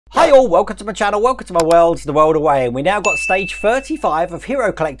Hi all, welcome to my channel, welcome to my world, the world away, and we now got stage 35 of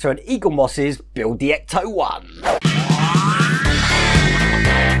Hero Collector and Eagle Moss's Build the Ecto-1.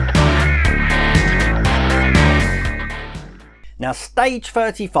 Now stage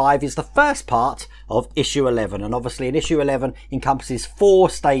 35 is the first part of issue 11, and obviously in issue 11 encompasses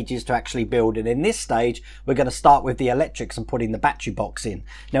 4 stages to actually build, and in this stage we're going to start with the electrics and putting the battery box in.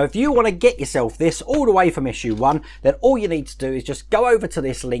 Now if you want to get yourself this all the way from issue 1, then all you need to do is just go over to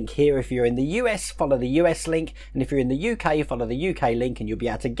this link here. If you're in the US, follow the US link, and if you're in the UK, follow the UK link, and you'll be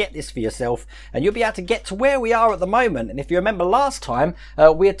able to get this for yourself, and you'll be able to get to where we are at the moment. And if you remember last time,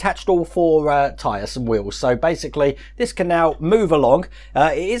 we attached all 4 tyres and wheels, so basically this can now move along.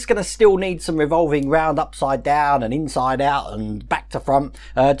 It is going to still need some revolving round upside down and inside out and back to front,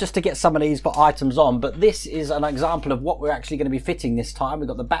 just to get some of these items on. But this is an example of what we're actually going to be fitting this time. We've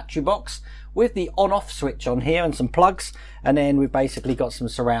got the battery box with the on-off switch on here and some plugs, and then we've basically got some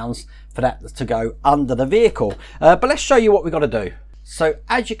surrounds for that to go under the vehicle. But let's show you what we've got to do. So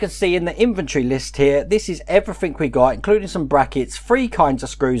as you can see in the inventory list here, this is everything we got, including some brackets, 3 kinds of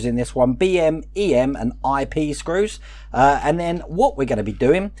screws in this one: BM, EM and IP screws. And then what we're going to be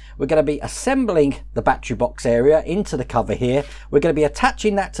doing, we're going to be assembling the battery box area into the cover here. We're going to be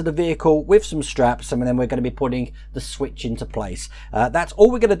attaching that to the vehicle with some straps, and then we're going to be putting the switch into place. That's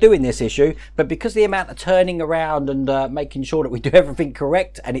all we're going to do in this issue, but because the amount of turning around and making sure that we do everything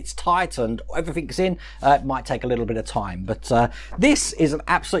correct and it's tight and everything's in, it might take a little bit of time. But this is an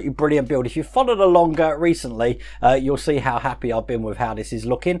absolutely brilliant build. If you followed along recently, you'll see how happy I've been with how this is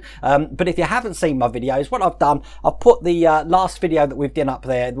looking. But if you haven't seen my videos, what I've done, I've put the last video that we've done up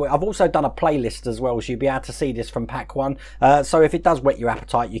there. I've also done a playlist as well, so you'll be able to see this from pack 1. So if it does whet your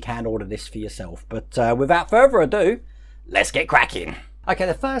appetite, you can order this for yourself. But without further ado, let's get cracking. Okay,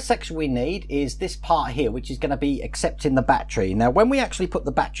 the first section we need is this part here, which is going to be accepting the battery. Now when we actually put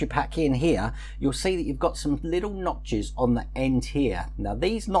the battery pack in here, you'll see that you've got some little notches on the end here. Now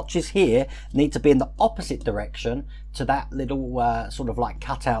these notches here need to be in the opposite direction to that little sort of like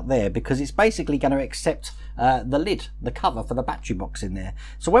cutout there, because it's basically going to accept the lid, the cover for the battery box in there.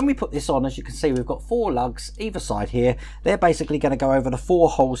 So when we put this on, as you can see, we've got 4 lugs either side here. They're basically going to go over the 4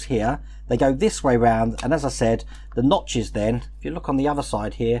 holes here. They go this way round, and as I said, the notches then, if you look on the other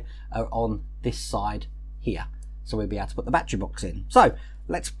side here, are on this side here. So we'll be able to put the battery box in. So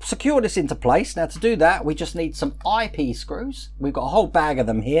let's secure this into place. Now to do that, we just need some IP screws. We've got a whole bag of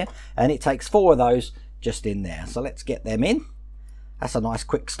them here, and it takes 4 of those just in there. So let's get them in. That's a nice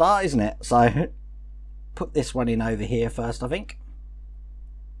quick start, isn't it? So put this one in over here first, I think.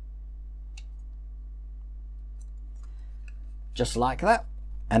 Just like that.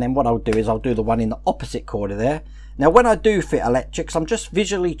 And then what I'll do is I'll do the one in the opposite corner there. Now when I do fit electrics, I'm just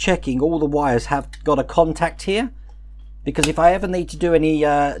visually checking all the wires have got a contact here, because if I ever need to do any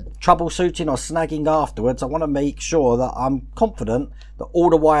troubleshooting or snagging afterwards, I want to make sure that I'm confident that all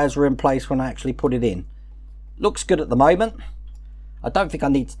the wires are in place when I actually put it in. Looks good at the moment. I don't think I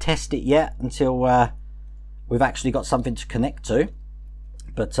need to test it yet until we've actually got something to connect to.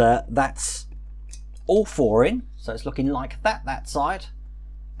 But that's all 4 in, so it's looking like that side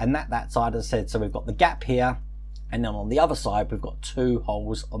and that side, as I said. So we've got the gap here, and then on the other side we've got 2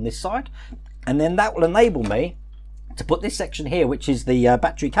 holes on this side, and then that will enable me to put this section here, which is the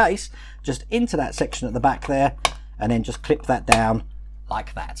battery case, just into that section at the back there, and then just clip that down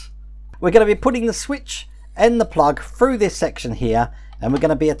like that. We're going to be putting the switch and the plug through this section here, and we're going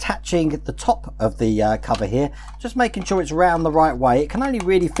to be attaching the top of the cover here, just making sure it's round the right way. It can only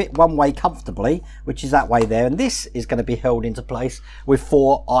really fit one way comfortably, which is that way there, and this is going to be held into place with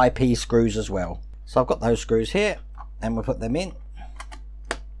 4 IP screws as well. So I've got those screws here, and we'll put them in.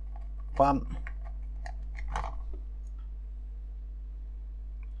 1,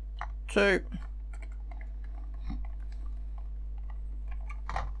 2,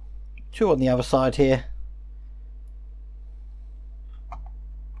 2 on the other side here,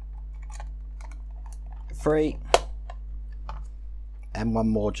 3, and 1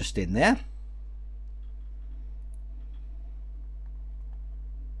 more just in there.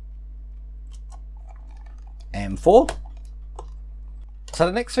 And 4. So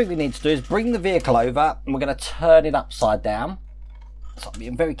the next thing we need to do is bring the vehicle over, and we're going to turn it upside down. So I'm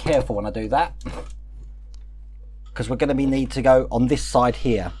being very careful when I do that, because we're going to need to go on this side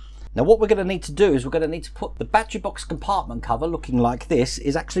here. Now what we're going to need to do is we're going to need to put the battery box compartment cover, looking like this,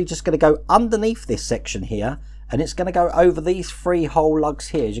 is actually just going to go underneath this section here, and it's going to go over these 3 hole lugs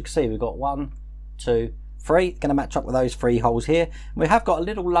here. As you can see, we've got 1, 2, 3, going to match up with those 3 holes here. We have got a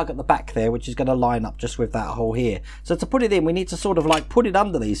little lug at the back there, which is going to line up just with that hole here. So to put it in, we need to sort of like put it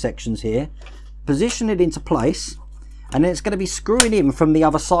under these sections here, position it into place, and then it's going to be screwing in from the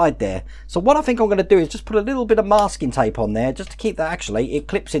other side there. So what I think I'm going to do is just put a little bit of masking tape on there, just to keep that, actually it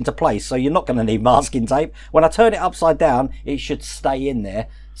clips into place, so you're not going to need masking tape. When I turn it upside down, it should stay in there.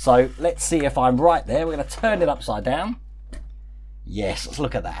 So let's see if I'm right there. We're going to turn it upside down. Yes, let's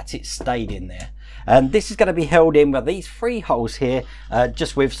look at that, it stayed in there. And this is going to be held in with these 3 holes here,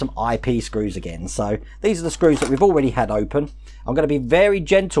 just with some IP screws again. So these are the screws that we've already had open. I'm going to be very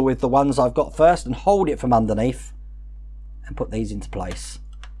gentle with the ones I've got first and hold it from underneath and put these into place.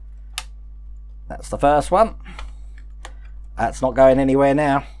 That's the first one. That's not going anywhere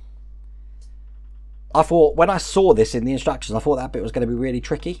now. I thought, when I saw this in the instructions, I thought that bit was going to be really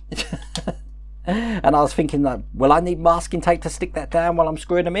tricky. And I was thinking that, will I need masking tape to stick that down while I'm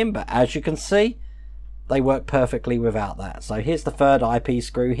screwing them in? But as you can see, they work perfectly without that. So here's the third IP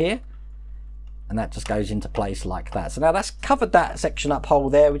screw here, and that just goes into place like that. So now that's covered that section up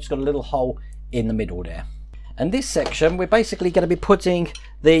hole there. We've just got a little hole in the middle there. And this section, we're basically going to be putting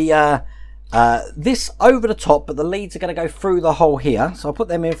the this over the top, but the leads are going to go through the hole here. So I'll put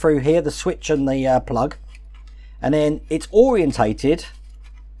them in through here, the switch and the plug, and then it's orientated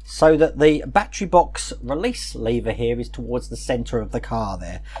so that the battery box release lever here is towards the center of the car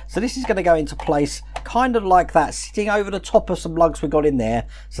there. So this is going to go into place kind of like that, sitting over the top of some lugs we got in there,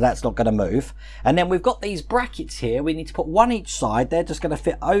 so that's not going to move. And then we've got these brackets here. We need to put one each side. They're just going to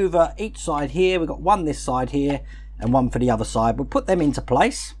fit over each side here. We've got one this side here and one for the other side. We'll put them into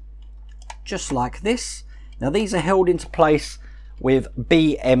place just like this. Now these are held into place with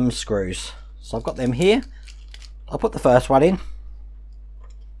BM screws. So I've got them here. I'll put the first one in.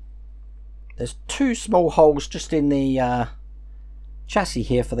 There's 2 small holes just in the chassis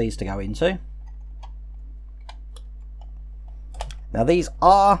here for these to go into. Now these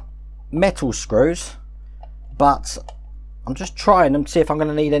are metal screws, but I'm just trying them to see if I'm going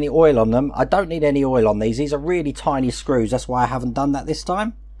to need any oil on them. I don't need any oil on these. These are really tiny screws. That's why I haven't done that this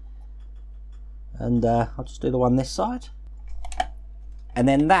time. And I'll just do the one this side. And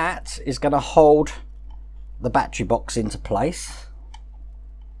then that is going to hold the battery box into place.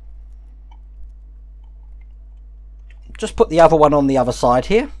 Just put the other one on the other side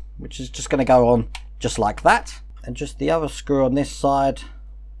here, which is just going to go on just like that. And just the other screw on this side.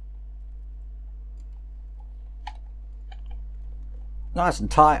 Nice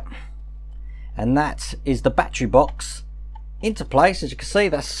and tight. And that is the battery box into place. As you can see,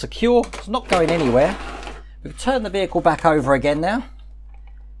 that's secure. It's not going anywhere. We've turned the vehicle back over again now.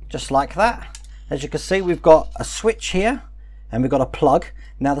 Just like that. As you can see, we've got a switch here and we've got a plug.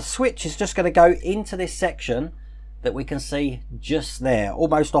 Now the switch is just going to go into this section that we can see just there,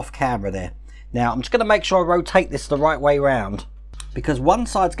 almost off camera there. Now I'm just going to make sure I rotate this the right way round, because one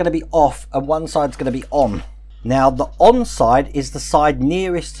side's going to be off and one side's going to be on. Now the on side is the side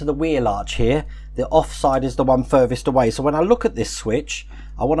nearest to the wheel arch here. The off side is the one furthest away. So when I look at this switch,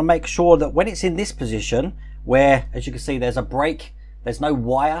 I want to make sure that when it's in this position, where as you can see there's a brake, there's no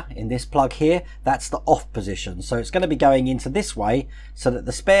wire in this plug here, that's the off position. So it's going to be going into this way so that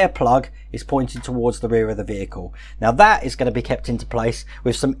the spare plug is pointing towards the rear of the vehicle. Now that is going to be kept into place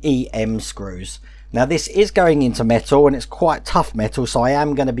with some EM screws. Now this is going into metal, and it's quite tough metal, so I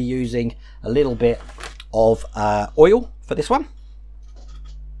am going to be using a little bit of oil for this one,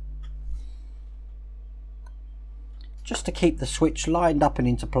 just to keep the switch lined up and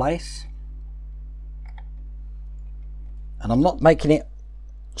into place. And I'm not making it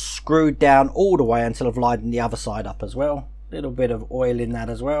screwed down all the way until I've lined the other side up as well. A little bit of oil in that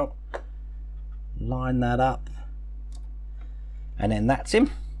as well. Line that up. And then that's him.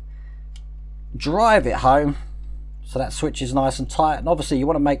 Drive it home so that switch is nice and tight. And obviously you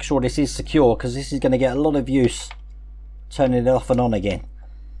want to make sure this is secure, because this is going to get a lot of use turning it off and on again.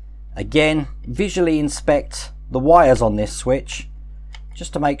 Again, visually inspect the wires on this switch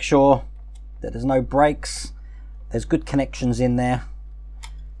just to make sure that there's no breaks. There's good connections in there.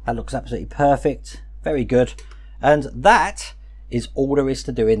 That looks absolutely perfect. Very good. And that is all there is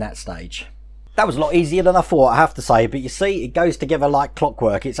to do in that stage. That was a lot easier than I thought, I have to say, but you see, it goes together like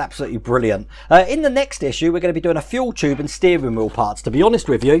clockwork. It's absolutely brilliant. In the next issue, we're going to be doing a fuel tube and steering wheel parts. To be honest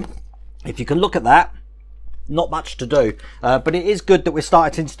with you, if you can look at that, not much to do, but it is good that we're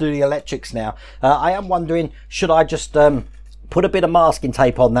starting to do the electrics now. I am wondering, should I just put a bit of masking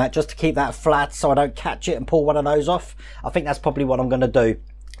tape on that just to keep that flat so I don't catch it and pull one of those off? I think that's probably what I'm going to do,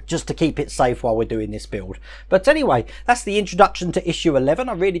 just to keep it safe while we're doing this build. But anyway, that's the introduction to issue 11.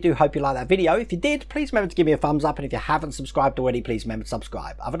 I really do hope you liked that video. If you did, please remember to give me a thumbs up, and if you haven't subscribed already, please remember to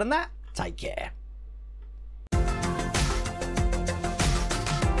subscribe. Other than that, take care.